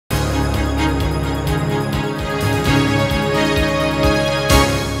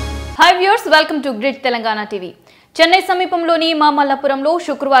Hi viewers, welcome to Grid Telangana TV. Chennai సమీపంలోని మామల్లపురంలో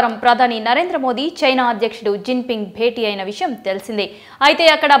శుక్రవారం ప్రధాని నరేంద్ర మోదీ చైనా అధ్యక్షుడు జిన్పింగ్ భేటీ అయిన విషయం తెలిసిందే. అయితే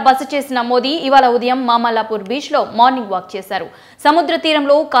అక్కడ బస చేసిన మోదీ ఇవాళ ఉదయం మామల్లపూర్ బీచ్ లో మార్నింగ్ వాక్ చేశారు. సముద్ర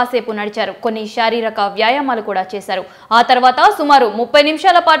తీరంలో కాసేపు నడిచారు. కొన్ని శారీరక వ్యాయామాలు కూడా చేశారు. ఆ తర్వాత సుమారు 30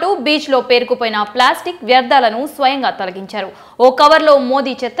 నిమిషాల పాటు బీచ్ లో పేరుకుపోయిన ప్లాస్టిక్ వ్యర్థాలను స్వయంగా తొలగించారు. ఓ కవర్ లో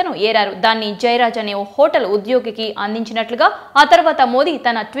మోదీ చెత్తను ఏరారు. దాన్ని జయరాజ్ అనే ఓ హోటల్ ఉద్యోగికి అందించినట్లుగా ఆ తర్వాత మోదీ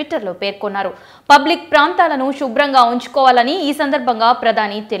తన ట్విట్టర్ లో పేర్కొన్నారు. పబ్లిక్ ప్రాంతాలను శుభ్రంగా ఉంచుకోవాలని ఈ సందర్భంగా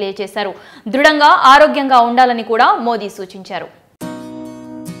ప్రధాని తెలియజేశారు. దృఢంగా ఆరోగ్యంగా ఉండాలని కూడా మోదీ సూచించారు.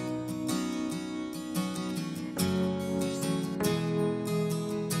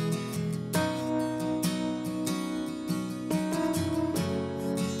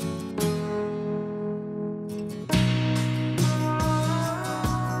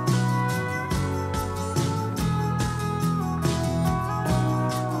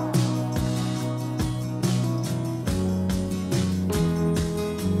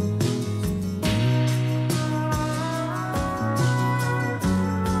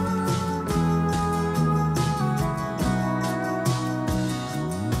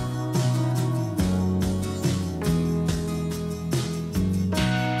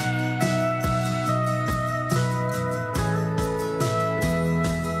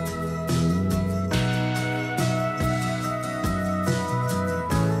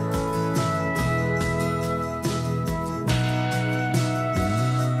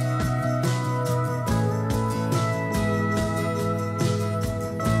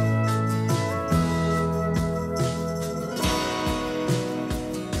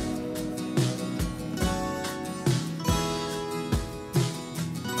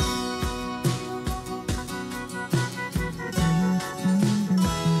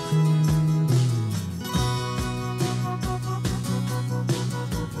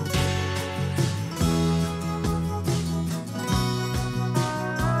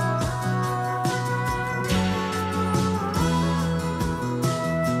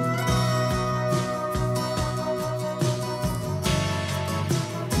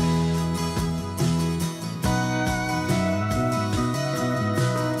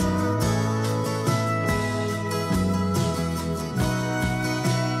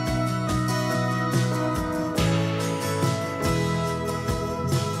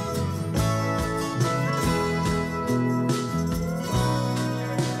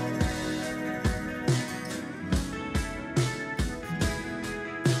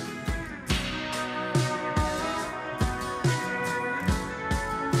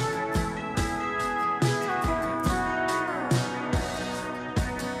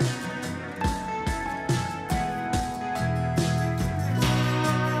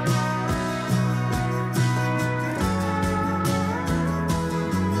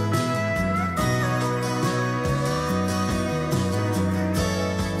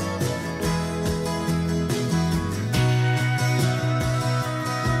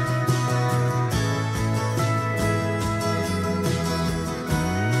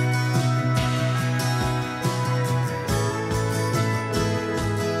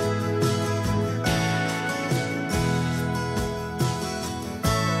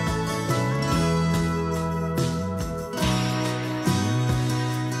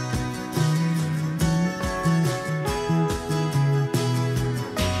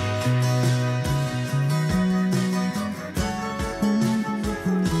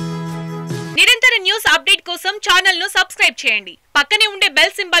 నిరంతర న్యూస్ అప్డేట్ కోసం ఛానల్ ను సబ్స్క్రైబ్ చేయండి. పక్కనే ఉండే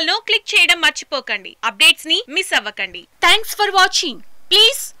బెల్ సింబల్ ను క్లిక్ చేయడం మర్చిపోకండి. అప్డేట్స్ ని మిస్ అవ్వకండి. Thanks for watching.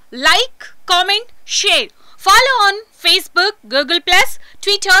 Please like, comment, share. Follow on Facebook, Google+,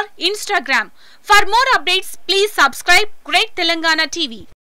 Twitter, Instagram. For more updates, please subscribe Great Telangana TV.